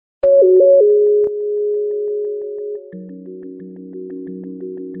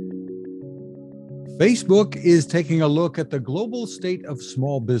Facebook is taking a look at the global state of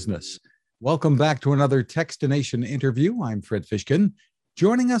small business. Welcome back to another Techstination interview. I'm Fred Fishkin.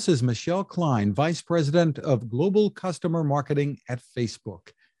 Joining us is Michelle Klein, Vice President of Global Customer Marketing at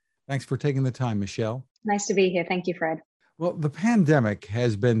Facebook. Thanks for taking the time, Michelle. Nice to be here. Thank you, Fred. Well, the pandemic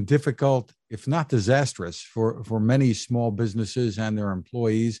has been difficult, if not disastrous, for many small businesses and their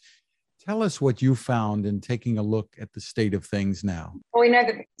employees. Tell us what you found in taking a look at the state of things now. Well, we know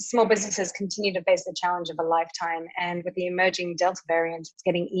that small businesses continue to face the challenge of a lifetime, and with the emerging Delta variant, it's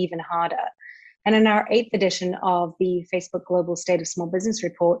getting even harder. And in our 8th edition of the Facebook Global State of Small Business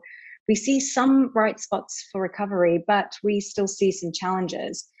Report, we see some bright spots for recovery, but we still see some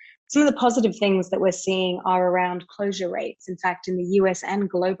challenges. Some of the positive things that we're seeing are around closure rates. In fact, in the US and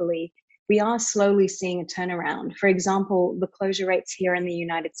globally, we are slowly seeing a turnaround. For example, the closure rates here in the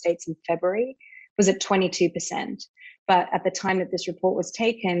United States in February was at 22%. But at the time that this report was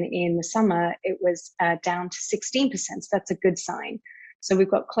taken in the summer, it was down to 16%. So that's a good sign. So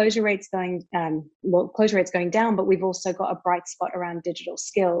we've got closure rates going down, but we've also got a bright spot around digital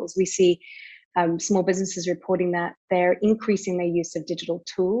skills. We see small businesses reporting that they're increasing their use of digital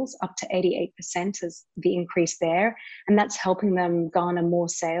tools up to 88% is the increase there. And that's helping them garner more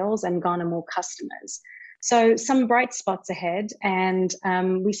sales and garner more customers. So some bright spots ahead. And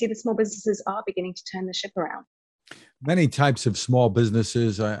we see that small businesses are beginning to turn the ship around. Many types of small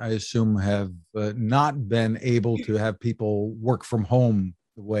businesses, I assume, have not been able to have people work from home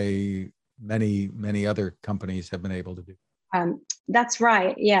the way many other companies have been able to do. That's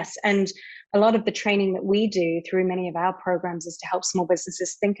right, yes. And a lot of the training that we do through many of our programs is to help small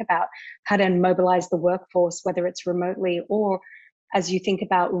businesses think about how to mobilize the workforce, whether it's remotely or as you think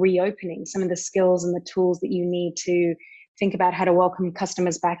about reopening, some of the skills and the tools that you need to think about how to welcome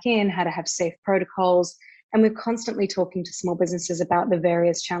customers back in, how to have safe protocols. And we're constantly talking to small businesses about the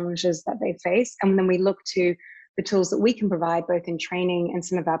various challenges that they face. And then we look to the tools that we can provide, both in training and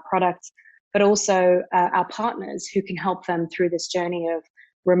some of our products, but also our partners who can help them through this journey of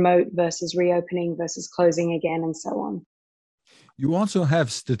remote versus reopening versus closing again and so on. You also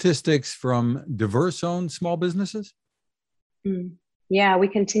have statistics from diverse-owned small businesses? Yeah, we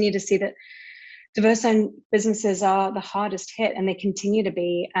continue to see that diverse-owned businesses are the hardest hit, and they continue to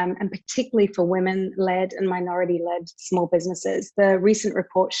be, and particularly for women-led and minority-led small businesses. The recent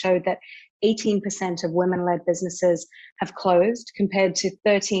report showed that 18% of women-led businesses have closed compared to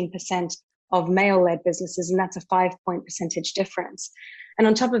 13% of male-led businesses, and that's a 5-point percentage difference. And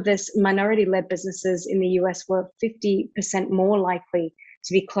on top of this, minority-led businesses in the US were 50% more likely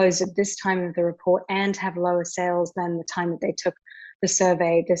to be closed at this time of the report and have lower sales than the time that they took the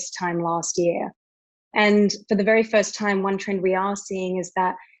survey this time last year. And for the very first time, one trend we are seeing is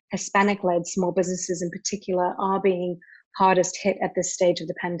that Hispanic-led small businesses in particular are being hardest hit at this stage of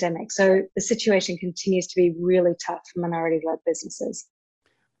the pandemic. So the situation continues to be really tough for minority-led businesses.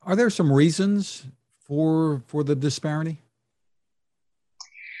 Are there some reasons for the disparity?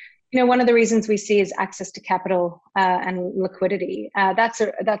 You know, one of the reasons we see is access to capital and liquidity. That's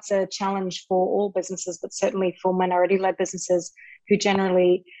a challenge for all businesses, but certainly for minority-led businesses who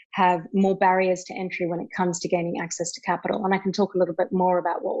generally have more barriers to entry when it comes to gaining access to capital. And I can talk a little bit more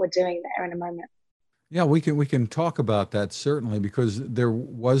about what we're doing there in a moment. Yeah, we can talk about that certainly, because there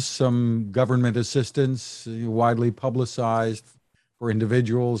was some government assistance widely publicized for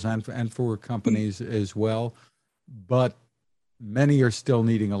individuals and for companies as well, but many are still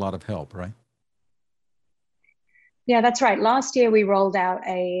needing a lot of help, right? Yeah, that's right. Last year, we rolled out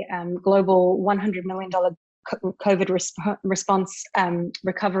a global $100 million COVID response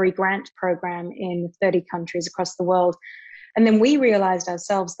recovery grant program in 30 countries across the world. And then we realized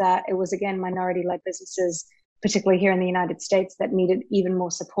ourselves that it was, again, minority-led businesses, particularly here in the United States, that needed even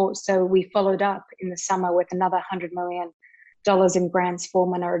more support. So we followed up in the summer with another $100 million in grants for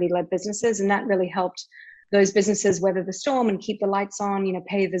minority-led businesses. And that really helped those businesses weather the storm and keep the lights on,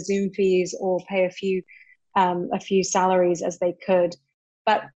 pay the Zoom fees or pay a few salaries as they could.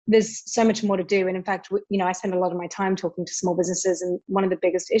 But there's so much more to do. And in fact, I spend a lot of my time talking to small businesses, and one of the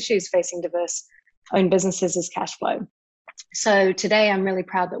biggest issues facing diverse-owned businesses is cash flow. So today, I'm really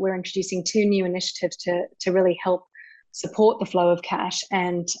proud that we're introducing 2 new initiatives to really help support the flow of cash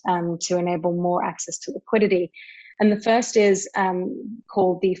and to enable more access to liquidity. And the first is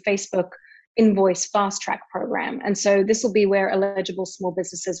called the Facebook Invoice Fast Track program. And so this will be where eligible small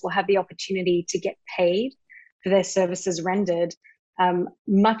businesses will have the opportunity to get paid for their services rendered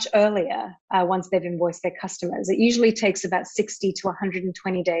much earlier once they've invoiced their customers. It usually takes about 60 to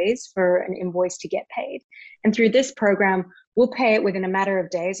 120 days for an invoice to get paid. And through this program, we'll pay it within a matter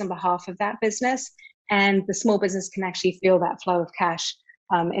of days on behalf of that business, and the small business can actually feel that flow of cash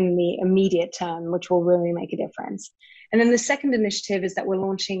in the immediate term, which will really make a difference. And then the second initiative is that we're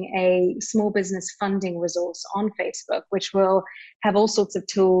launching a small business funding resource on Facebook, which will have all sorts of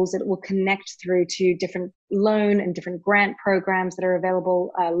tools. It will connect through to different loan and different grant programs that are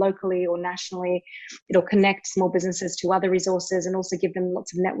available locally or nationally. It'll connect small businesses to other resources and also give them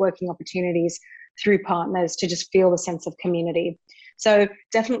lots of networking opportunities through partners to just feel the sense of community. So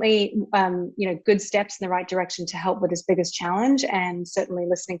definitely, good steps in the right direction to help with this biggest challenge, and certainly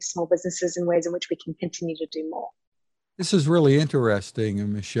listening to small businesses in ways in which we can continue to do more. This is really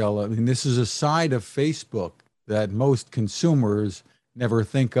interesting, Michelle. I mean, this is a side of Facebook that most consumers never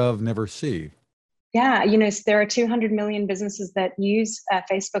think of, never see. Yeah, there are 200 million businesses that use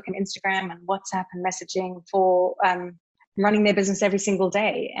Facebook and Instagram and WhatsApp and messaging for running their business every single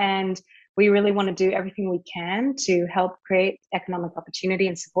day. And we really want to do everything we can to help create economic opportunity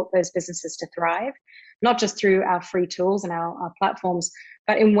and support those businesses to thrive, not just through our free tools and our platforms,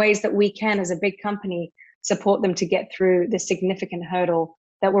 but in ways that we can, as a big company, support them to get through the significant hurdle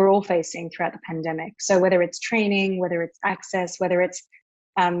that we're all facing throughout the pandemic. So whether it's training, whether it's access, whether it's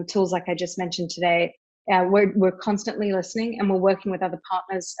tools like I just mentioned today, we're constantly listening, and we're working with other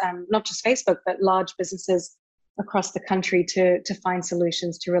partners, not just Facebook, but large businesses across the country to find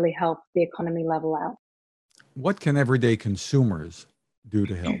solutions to really help the economy level out. What can everyday consumers do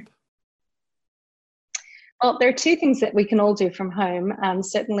to help? Well, there are two things that we can all do from home.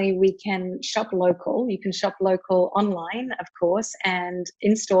 Certainly, we can shop local. You can shop local online, of course, and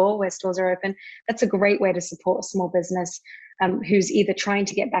in store where stores are open. That's a great way to support a small business who's either trying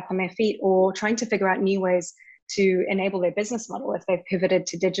to get back on their feet or trying to figure out new ways to enable their business model if they've pivoted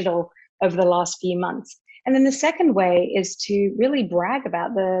to digital over the last few months. And then the second way is to really brag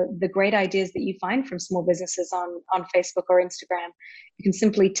about the great ideas that you find from small businesses on Facebook or Instagram. You can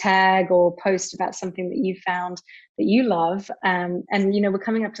simply tag or post about something that you found that you love. And, we're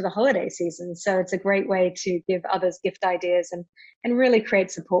coming up to the holiday season. So it's a great way to give others gift ideas and really create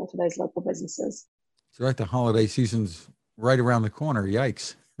support for those local businesses. So the holiday season's right around the corner.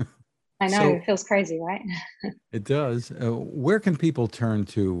 Yikes. I know, it feels crazy, right? It does. Where can people turn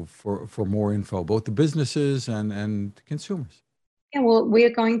to for more info, both the businesses and consumers? Yeah, well, we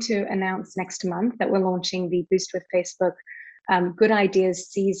are going to announce next month that we're launching the Boost with Facebook Good Ideas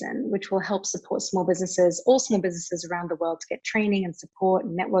season, which will help support all small businesses around the world to get training and support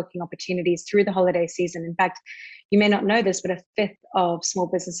and networking opportunities through the holiday season. In fact, you may not know this, but a fifth of small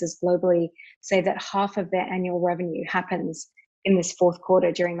businesses globally say that half of their annual revenue happens in this fourth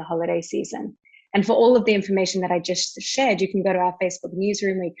quarter during the holiday season. And for all of the information that I just shared, you can go to our Facebook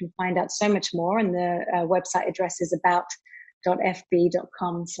newsroom where you can find out so much more. And the website address is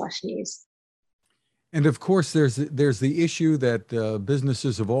about.fb.com/news. And of course, there's the issue that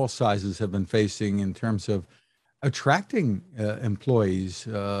businesses of all sizes have been facing in terms of attracting employees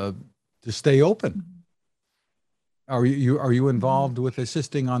to stay open. Are you involved with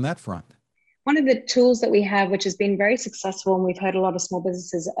assisting on that front? One of the tools that we have, which has been very successful, and we've heard a lot of small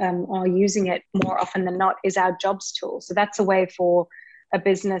businesses are using it more often than not, is our jobs tool. So that's a way for a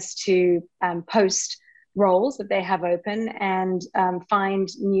business to post roles that they have open and find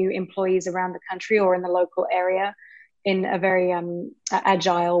new employees around the country or in the local area in a very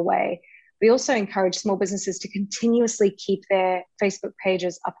agile way. We also encourage small businesses to continuously keep their Facebook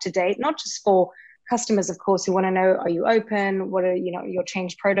pages up to date, not just for customers, of course, who want to know, are you open? What are your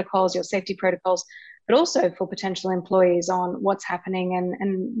change protocols, your safety protocols, but also for potential employees on what's happening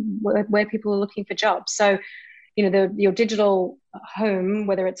and where people are looking for jobs. So, your digital home,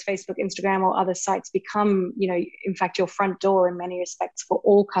 whether it's Facebook, Instagram, or other sites, become, in fact, your front door in many respects for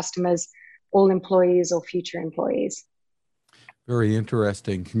all customers, all employees or future employees. Very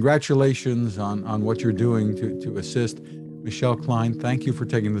interesting. Congratulations on what you're doing to assist. Michelle Klein, thank you for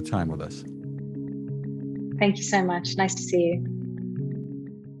taking the time with us. Thank you so much. Nice to see you.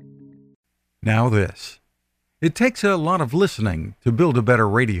 Now this. It takes a lot of listening to build a better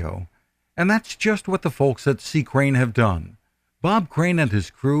radio, and that's just what the folks at C. Crane have done. Bob Crane and his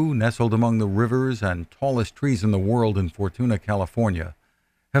crew, nestled among the rivers and tallest trees in the world in Fortuna, California,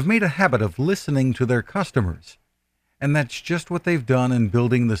 have made a habit of listening to their customers. And that's just what they've done in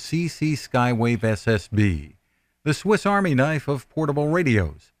building the CC Skywave SSB, the Swiss Army knife of portable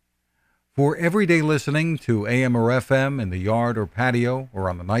radios. For everyday listening to AM or FM in the yard or patio or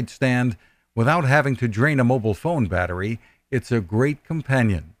on the nightstand without having to drain a mobile phone battery, it's a great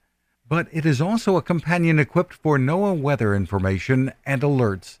companion. But it is also a companion equipped for NOAA weather information and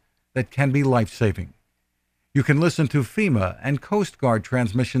alerts that can be life-saving. You can listen to FEMA and Coast Guard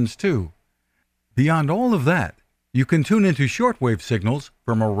transmissions too. Beyond all of that, you can tune into shortwave signals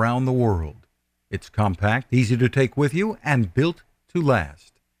from around the world. It's compact, easy to take with you, and built to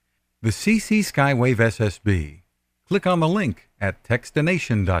last. The CC Skywave SSB. Click on the link at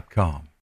Techstination.com.